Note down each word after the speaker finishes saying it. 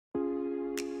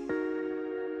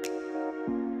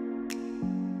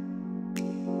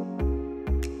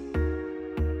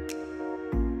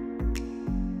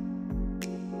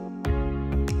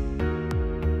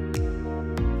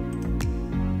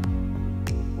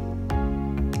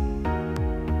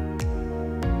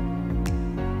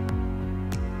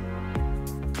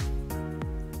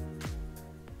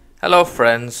Hello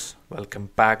friends,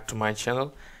 welcome back to my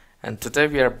channel, and today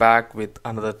we are back with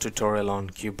another tutorial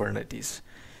on Kubernetes.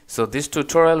 So this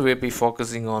tutorial will be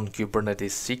focusing on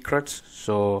Kubernetes secrets.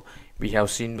 So we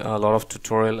have seen a lot of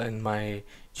tutorial in my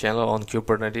channel on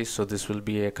Kubernetes, so this will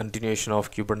be a continuation of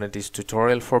Kubernetes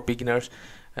tutorial for beginners,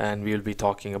 and we will be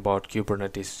talking about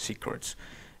Kubernetes secrets.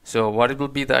 So what it will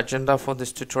be the agenda for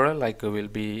this tutorial, like we'll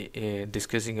be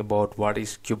discussing about what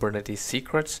is Kubernetes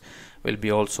secrets. We'll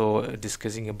be also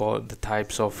discussing about the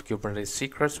types of Kubernetes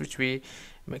secrets which we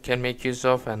can make use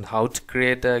of, and how to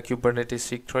create Kubernetes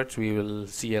secrets. We will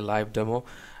see a live demo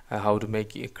how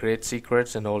to create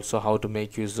secrets, and also how to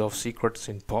make use of secrets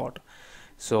in pod.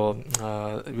 So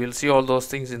we'll see all those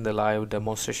things in the live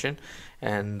demo session,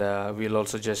 and we'll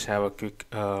also just have a quick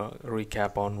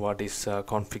recap on what is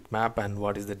ConfigMap and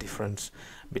what is the difference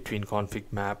between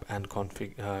ConfigMap and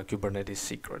Kubernetes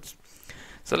secrets.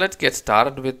 So let's get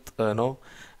started with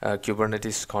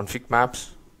Kubernetes ConfigMaps.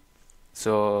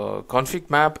 So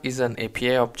ConfigMap is an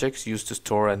API object used to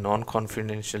store a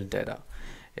non-confidential data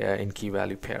in key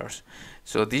value pairs.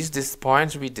 So these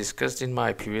points we discussed in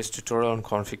my previous tutorial on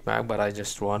ConfigMap, but I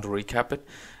just want to recap it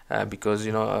because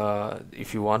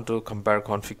if you want to compare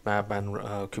ConfigMap and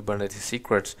Kubernetes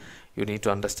secrets, you need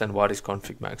to understand what is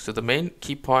ConfigMap. So the main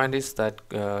key point is that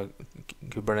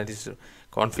Kubernetes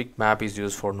ConfigMap is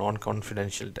used for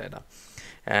non-confidential data,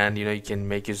 and you can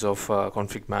make use of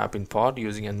ConfigMap in pod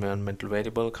using environmental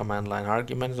variable, command line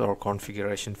arguments, or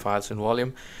configuration files in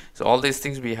volume. So all these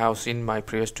things we have seen in my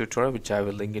previous tutorial, which I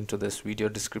will link into this video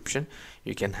description.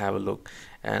 You can have a look.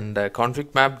 And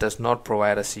ConfigMap does not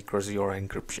provide a secrecy or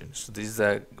encryption. So this is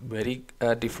a very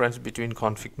difference between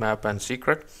ConfigMap and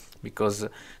secret, because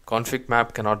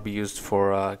ConfigMap cannot be used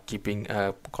for keeping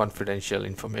confidential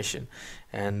information,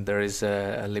 and there is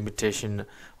a limitation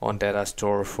on data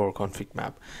store for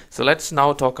ConfigMap. So let's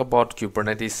now talk about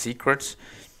Kubernetes secrets.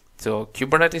 So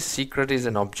Kubernetes secret is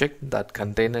an object that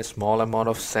contains a small amount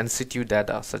of sensitive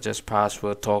data such as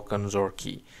password, tokens, or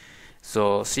key.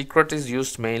 So secret is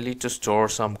used mainly to store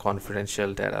some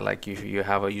confidential data, like if you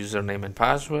have a username and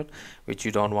password which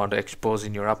you don't want to expose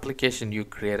in your application, you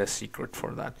create a secret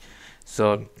for that.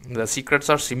 So the secrets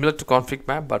are similar to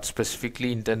ConfigMap, but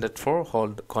specifically intended for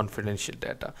hold confidential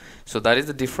data. So that is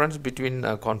the difference between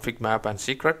ConfigMap and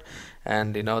secret.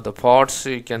 And the pods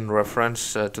you can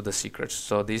reference to the secrets.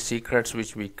 So these secrets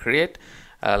which we create,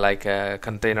 like a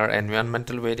container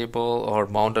environmental variable or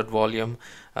mounted volume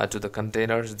to the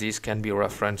containers, these can be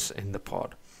referenced in the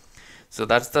pod. So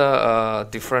that's the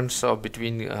difference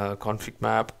between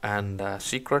ConfigMap and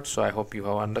secret. So I hope you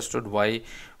have understood why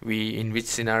in which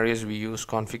scenarios we use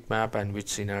ConfigMap and which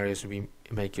scenarios we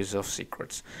make use of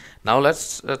secrets. Now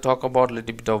let's talk about a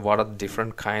little bit of what are the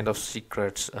different kind of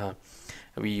secrets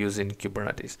we use in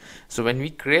Kubernetes. So when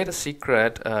we create a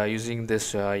secret using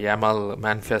this YAML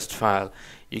manifest file,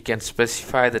 you can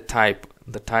specify the type.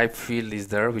 The type field is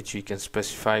there, which you can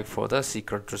specify for the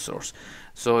secret resource.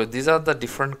 So these are the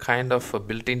different kind of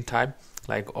built-in type,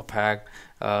 like opaque,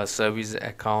 service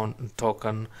account,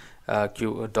 token,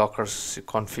 Docker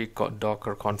config,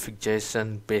 Docker config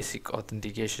JSON, basic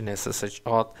authentication, SSH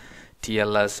auth,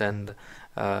 TLS, and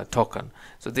token.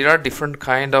 So there are different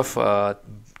kind of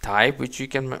type which you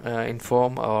can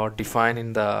inform or define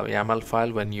in the YAML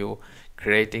file when you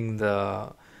creating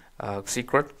the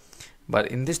secret. But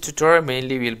in this tutorial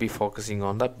mainly we'll be focusing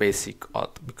on the basic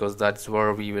auth, because that's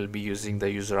where we will be using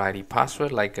the user ID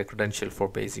password like a credential for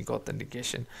basic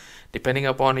authentication. Depending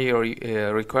upon your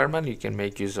requirement, you can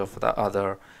make use of the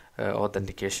other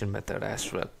authentication method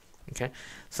as well. Okay,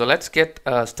 so let's get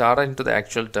started into the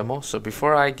actual demo. So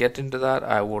before I get into that,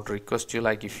 I would request you,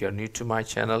 like if you're new to my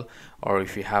channel or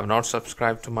if you have not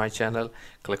subscribed to my channel,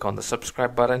 click on the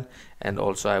subscribe button, and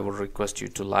also I would request you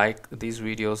to like these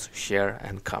videos, share,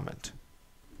 and comment.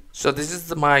 So this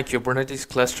is my Kubernetes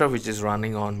cluster which is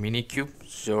running on minikube.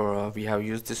 So we have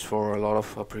used this for a lot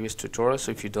of previous tutorials.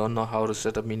 So if you don't know how to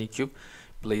set up minikube,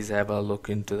 please have a look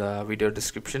into the video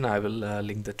description. I will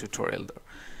link the tutorial there.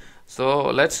 So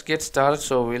let's get started.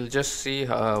 So we'll just see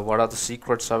what are the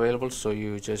secrets available. So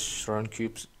you just run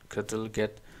kubectl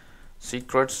get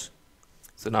secrets.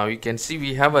 So now you can see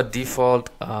we have a default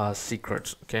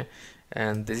secrets. Okay,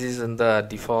 and this is in the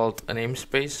default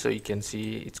namespace. So you can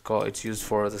see it's used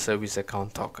for the service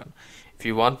account token. If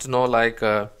you want to know like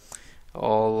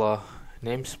all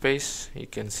namespace, you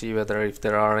can see whether if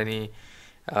there are any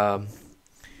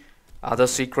other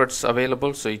secrets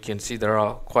available. So you can see there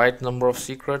are quite a number of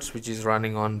secrets which is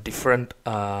running on different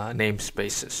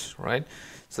namespaces, right?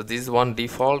 So this is one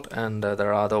default, and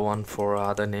there are other one for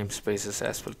other namespaces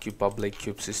as well, kube public,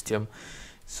 kube system,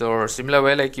 So similar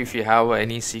way, like if you have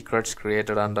any secrets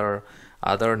created under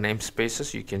other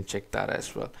namespaces, you can check that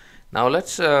as well. Now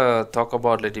let's talk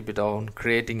about a little bit on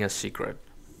creating a secret.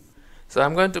 So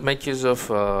I'm going to make use of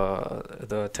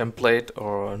the template,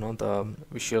 or the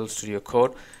Visual Studio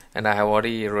Code, and I have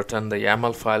already written the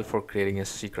YAML file for creating a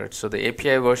secret. So the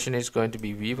API version is going to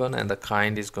be v1 and the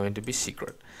kind is going to be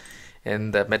secret.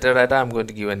 And the metadata, I'm going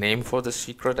to give a name for the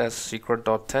secret as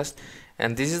secret.test,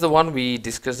 and this is the one we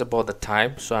discussed about the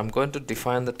type. So I'm going to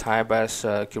define the type as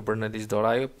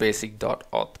kubernetes.io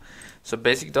basic.auth. So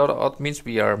basic.auth means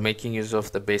we are making use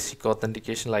of the basic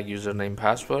authentication like username,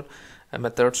 password, a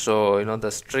method. So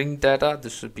the string data,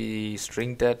 this would be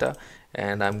string data,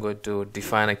 and I'm going to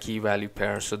define a key value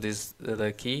pair. So this is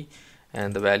the key,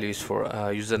 and the value is for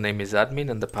username is admin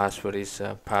and the password is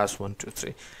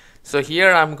pass123. So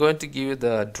here I'm going to give you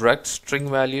the direct string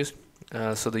values.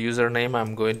 So the username,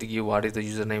 I'm going to give what is the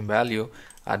username value,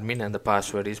 admin, and the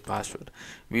password is password.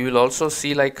 We will also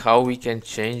see like how we can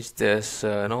change this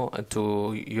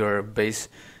to your base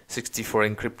 64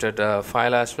 encrypted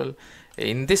file as well.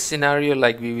 In this scenario,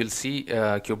 like we will see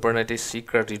Kubernetes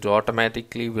secret, it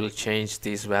automatically will change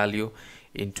this value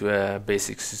into a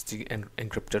basic 60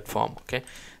 encrypted form. Okay,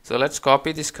 so let's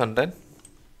copy this content.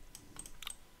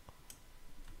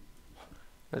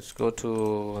 Let's go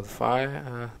to the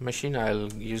file machine.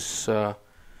 I'll use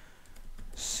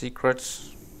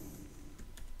secrets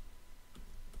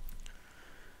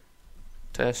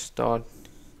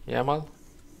test.yaml,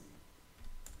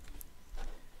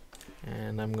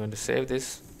 and I'm going to save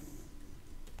this.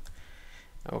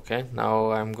 Okay,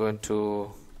 now I'm going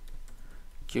to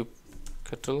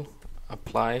kubectl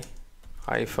apply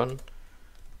hyphen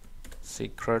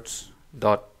secrets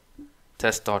dot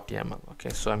test.yaml. Okay,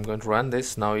 so I'm going to run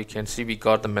this. Now you can see we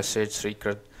got the message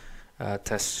secret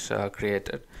test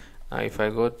created. Now if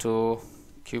I go to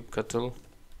kubectl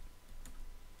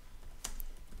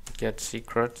get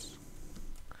secrets,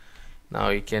 now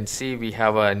you can see we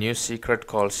have a new secret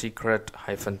called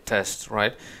secret-test,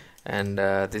 right? And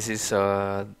this is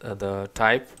the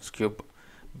type kube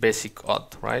basic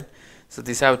auth, right? So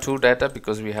these have two data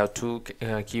because we have two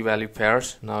key value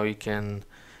pairs. Now you can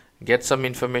get some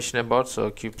information about,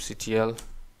 so kubectl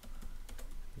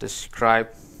describe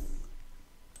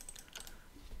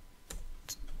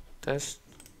test.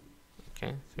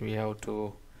 Okay, so we have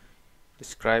to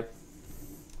describe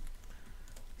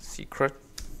secret.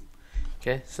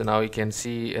 Okay, so now you can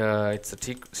see it's a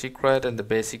secret and the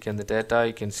basic and the data.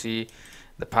 You can see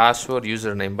the password,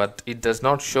 username, but it does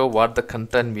not show what the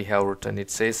content we have written. It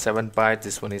says 7 bytes,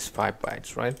 this one is 5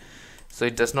 bytes, right? So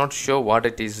it does not show what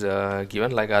it is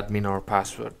given, like admin or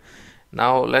password.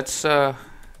 Now let's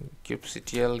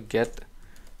kubectl get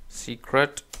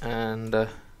secret, and it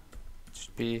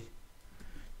should be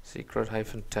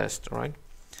secret-test, right?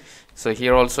 So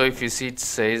here also, if you see, it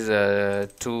says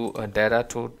to data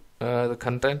to the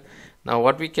content. Now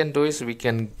what we can do is we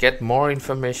can get more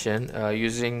information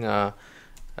using -o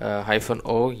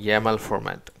YAML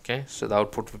format. Okay, so the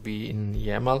output will be in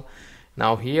YAML.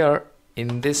 Now here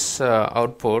in this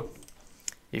output,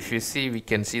 if you see, we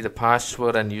can see the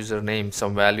password and username,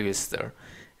 some value is there,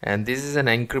 and this is an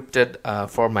encrypted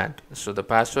format. So the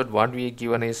password what we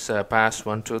given is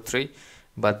pass123,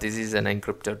 but this is an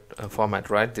encrypted format,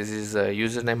 right? This is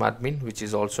username admin, which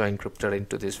is also encrypted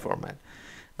into this format.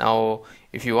 Now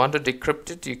if you want to decrypt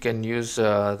it, you can use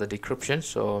the decryption.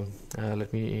 So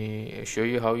let me show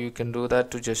you how you can do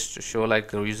that, to just show like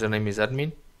the username is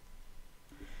admin.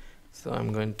 So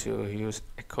I'm going to use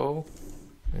echo,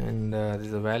 and this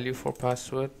is the value for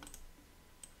password,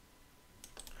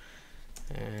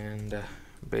 and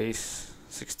base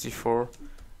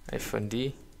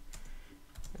 64-d,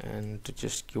 and to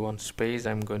just give one space,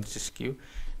 I'm going to just give.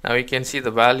 Now you can see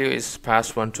the value is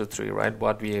pass123, right?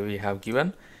 What we have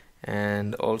given.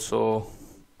 And also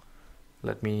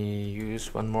let me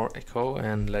use one more echo,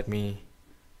 and let me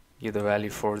give the value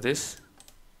for this.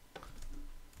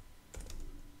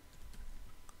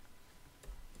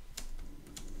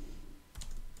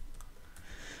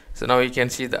 So now you can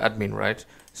see the admin, right?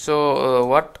 So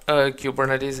what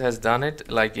Kubernetes has done, it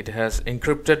like it has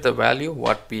encrypted the value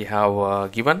what we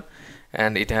have given,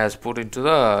 and it has put into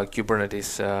the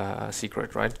Kubernetes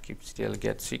secret, right? kubectl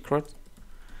get secret.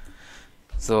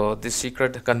 So this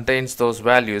secret contains those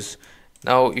values.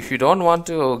 Now if you don't want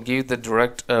to give the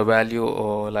direct value,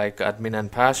 or like admin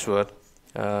and password,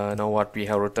 now what we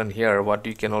have written here, what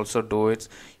you can also do is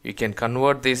you can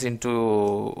convert this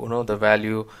into the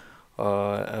value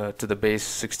to the base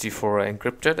 64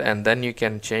 encrypted, and then you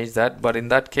can change that. But in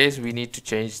that case, we need to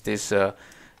change this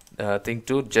thing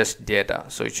to just data.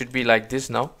 So it should be like this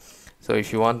now. So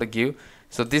if you want to give,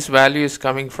 So this value is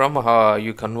coming from how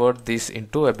you convert this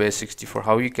into a base 64.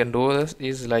 How you can do this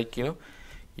is like,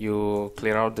 you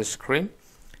clear out the screen,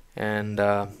 and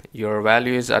your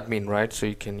value is admin, right? So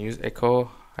you can use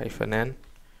echo -n,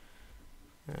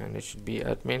 and it should be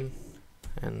admin,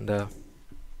 and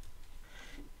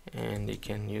you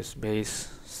can use base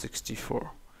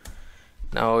 64.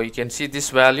 Now you can see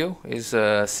this value is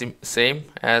same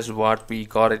as what we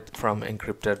got it from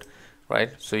encrypted,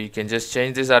 right? So you can just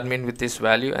change this admin with this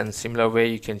value, and similar way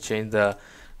you can change the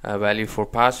value for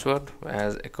password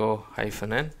as echo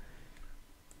 -n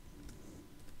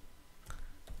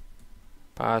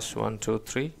pass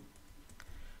 123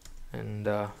 and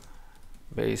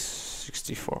base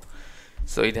 64.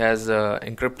 So it has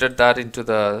encrypted that into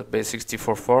the base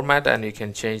 64 format, and you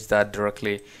can change that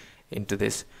directly into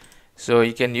this. So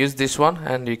you can use this one,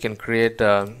 and you can create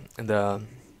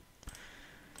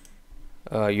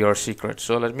your secret.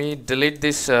 So let me delete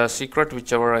this secret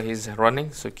whichever is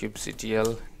running. So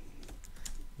kubectl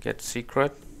get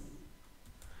secret.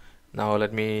 Now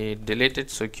let me delete it.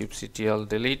 So kubectl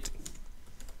delete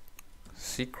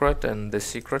secret and this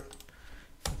secret.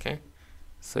 Okay,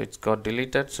 so it's got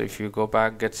deleted. So if you go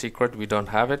back get secret, we don't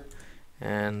have it.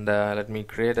 And let me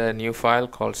create a new file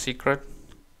called secret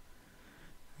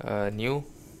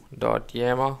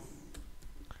new.yaml,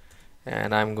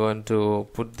 and I'm going to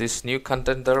put this new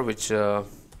content there, which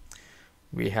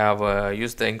we have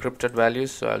used the encrypted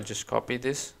values. So I'll just copy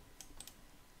this.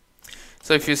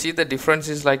 So if you see, the difference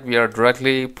is like we are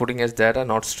directly putting as data,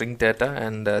 not string data,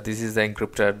 and this is the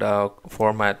encrypted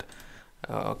format.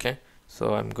 Okay,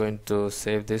 so I'm going to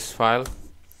save this file.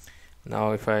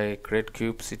 Now if I create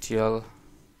kubectl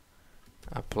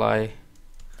apply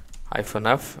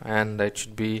 -f, and it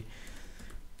should be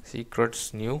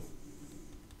secrets new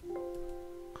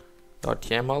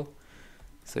 .yaml.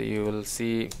 So you will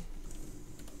see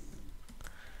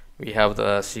we have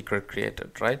the secret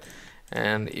created, right?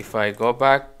 And if I go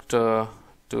back to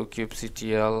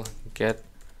kubectl get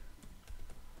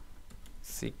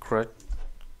secret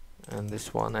and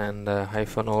this one and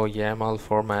 -o YAML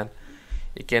format,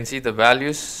 you can see the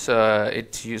values.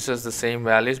 It uses the same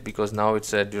values because now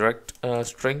it's a direct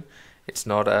string. It's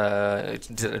not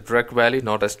it's a direct value,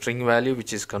 not a string value,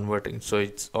 which is converting. So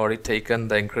it's already taken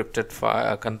the encrypted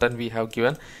content we have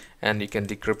given, and you can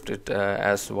decrypt it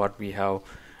as what we have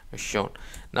shown.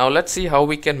 Now let's see how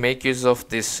we can make use of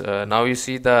this. Now you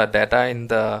see the data in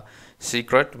the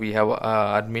secret. We have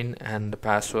admin and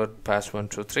password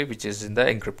pass123, which is in the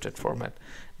encrypted format.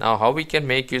 Now how we can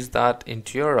make use that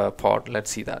into your pod?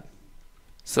 Let's see that.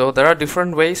 So there are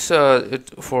different ways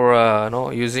for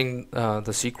using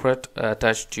the secret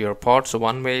attached to your pod. So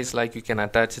one way is like you can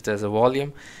attach it as a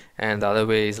volume, and the other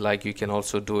way is like you can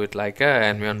also do it like a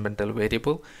environmental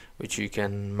variable, which you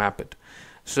can map it.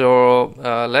 So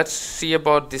let's see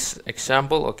about this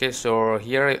example. Okay, so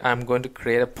here I'm going to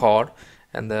create a pod,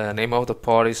 and the name of the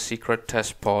pod is secret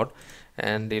test pod.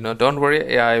 And don't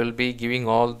worry, I will be giving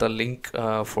all the link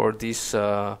for this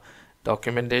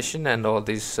documentation and all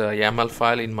this YAML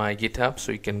file in my GitHub,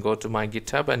 so you can go to my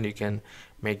GitHub and you can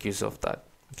make use of that.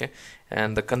 Okay,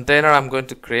 and the container, I'm going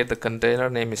to create the container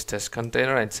name is test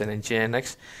container. It's an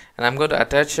nginx, and I'm going to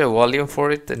attach a volume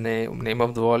for it. The name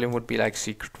of the volume would be like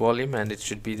secret volume, and it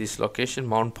should be this location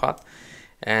mount path.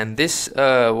 And this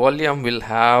volume will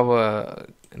have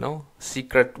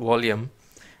secret volume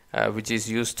which is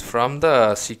used from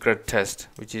the secret test,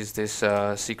 which is this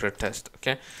secret test.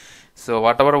 Okay, so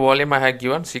whatever volume I have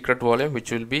given, secret volume,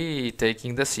 which will be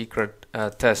taking the secret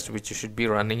test, which you should be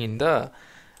running in the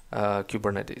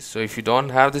Kubernetes. So if you don't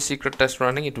have the secret test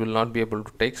running, it will not be able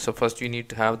to take. So first you need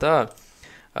to have the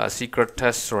secret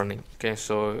test running. Okay,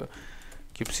 so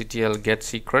kubectl get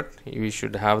secret, we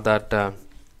should have that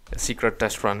secret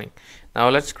test running. Now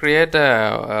let's create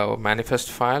a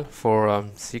manifest file for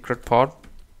secret pod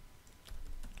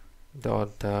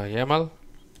 .yaml,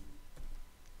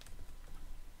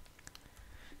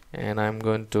 and I'm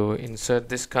going to insert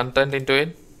this content into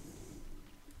it.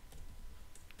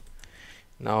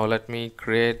 Now let me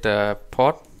create a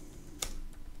pod.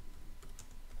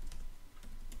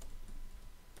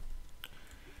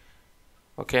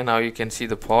 Okay, now you can see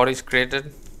the pod is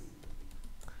created.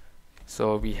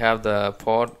 So we have the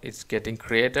pod, it's getting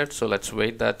created. So let's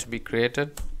wait that to be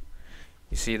created.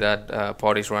 You see that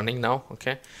pod is running now.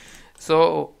 Okay,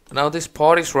 so now this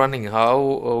pod is running. How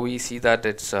we see that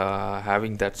it's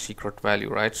having that secret value,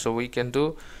 right? So we can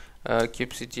do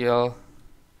kubectl,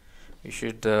 we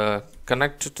should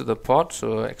connect it to the pod.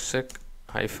 So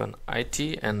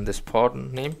exec-it and this pod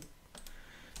name,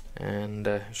 and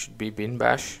it should be bin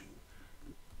bash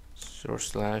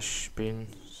 /bin/.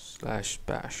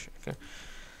 cd/bash. Okay,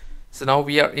 so now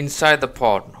we are inside the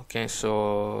pod. Okay,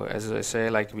 so as I say,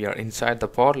 like we are inside the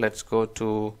pod. Let's go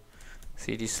to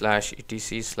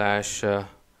cd/etc/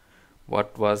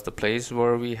 what was the place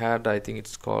where we had, I think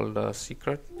it's called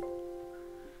secret.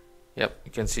 Yep,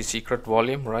 you can see secret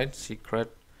volume, right? Secret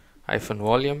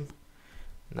 -volume.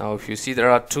 Now if you see, there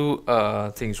are two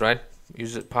things, right?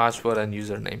 User password and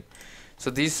username.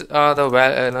 So these are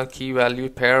the key value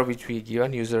pair which we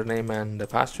given, username and the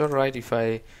password, right? If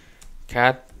I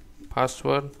cat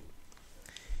password,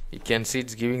 you can see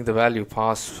it's giving the value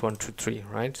pass123,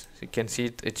 right? So you can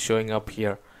see it's showing up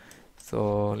here. So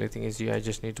only thing is I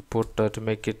just need to put to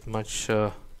make it much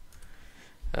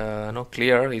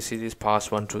clear. You see this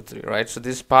pass123, right? So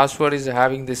this password is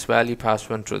having this value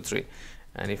pass123,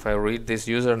 and if I read this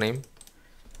username,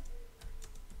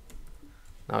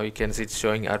 now you can see it's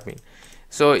showing admin.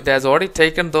 So it has already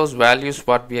taken those values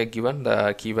what we are given,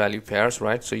 the key value pairs,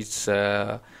 right? So it's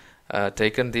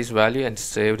taken this value and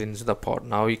saved into the pod.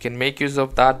 Now you can make use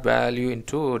of that value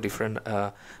into different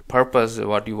purpose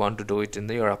what you want to do it in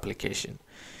your application.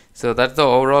 So that's the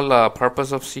overall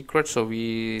purpose of secret. So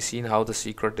we seen how the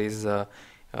secret is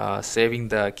saving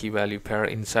the key value pair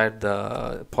inside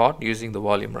the pod using the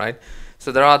volume, right?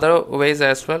 So there are other ways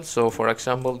as well. So for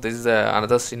example, this is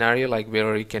another scenario like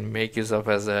where you can make use of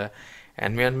as a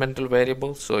environmental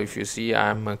variable. So if you see,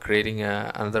 I'm creating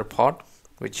another pod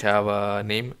which have a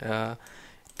name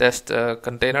test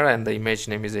container, and the image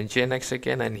name is nginx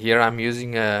again, and here I'm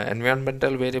using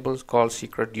environmental variables called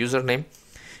secret username,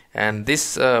 and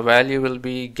this value will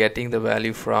be getting the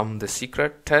value from the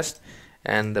secret test,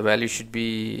 and the value should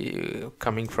be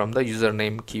coming from the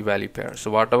username key value pair.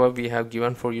 So whatever we have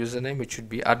given for username, it should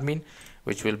be admin,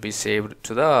 which will be saved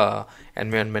to the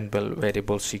environmental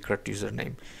variable secret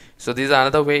username. So this is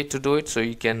another way to do it. So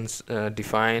you can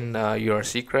define your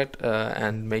secret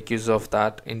and make use of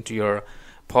that into your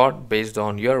pod based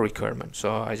on your requirement.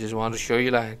 So I just want to show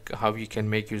you like how you can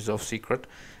make use of secret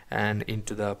and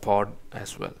into the pod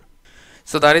as well.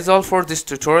 So that is all for this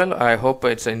tutorial. I hope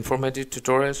it's an informative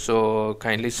tutorial. So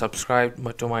kindly subscribe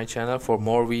to my channel for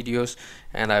more videos,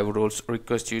 and I would also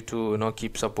request you to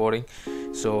keep supporting.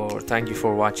 So thank you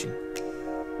for watching.